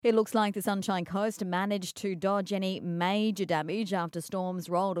It looks like the Sunshine Coast managed to dodge any major damage after storms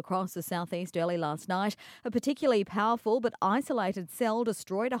rolled across the southeast early last night. A particularly powerful but isolated cell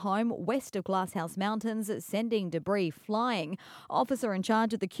destroyed a home west of Glasshouse Mountains, sending debris flying. Officer in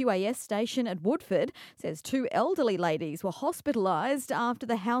charge of the QAS station at Woodford says two elderly ladies were hospitalised after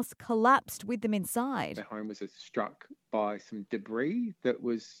the house collapsed with them inside. The home was struck by some debris that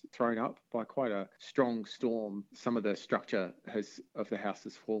was thrown up by quite a strong storm. Some of the structure of the house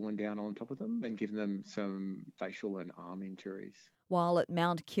has fallen down on top of them and given them some facial and arm injuries. While at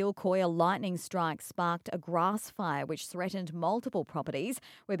Mount Kilcoy, a lightning strike sparked a grass fire which threatened multiple properties.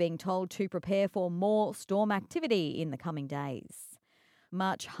 We're being told to prepare for more storm activity in the coming days.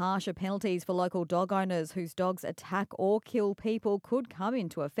 Much harsher penalties for local dog owners whose dogs attack or kill people could come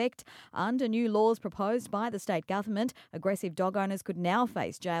into effect. Under new laws proposed by the state government, aggressive dog owners could now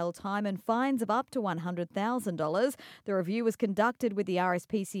face jail time and fines of up to $100,000. The review was conducted with the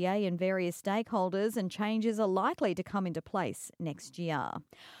RSPCA and various stakeholders, and changes are likely to come into place next year.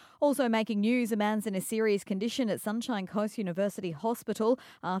 Also making news, a man's in a serious condition at Sunshine Coast University Hospital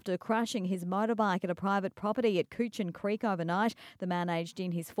after crashing his motorbike at a private property at Coochin Creek overnight. The man, aged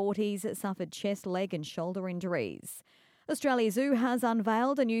in his 40s, suffered chest, leg and shoulder injuries. Australia Zoo has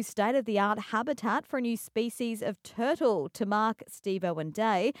unveiled a new state-of-the-art habitat for a new species of turtle to mark Steve Irwin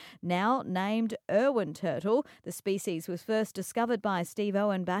Day, now named Irwin turtle. The species was first discovered by Steve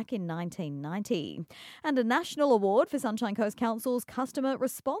Irwin back in 1990. And a national award for Sunshine Coast Council's customer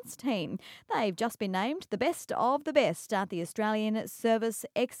response team. They've just been named the best of the best at the Australian Service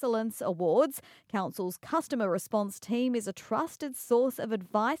Excellence Awards. Council's customer response team is a trusted source of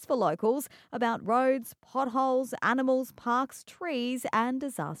advice for locals about roads, potholes, animals, parks, trees and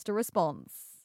disaster response.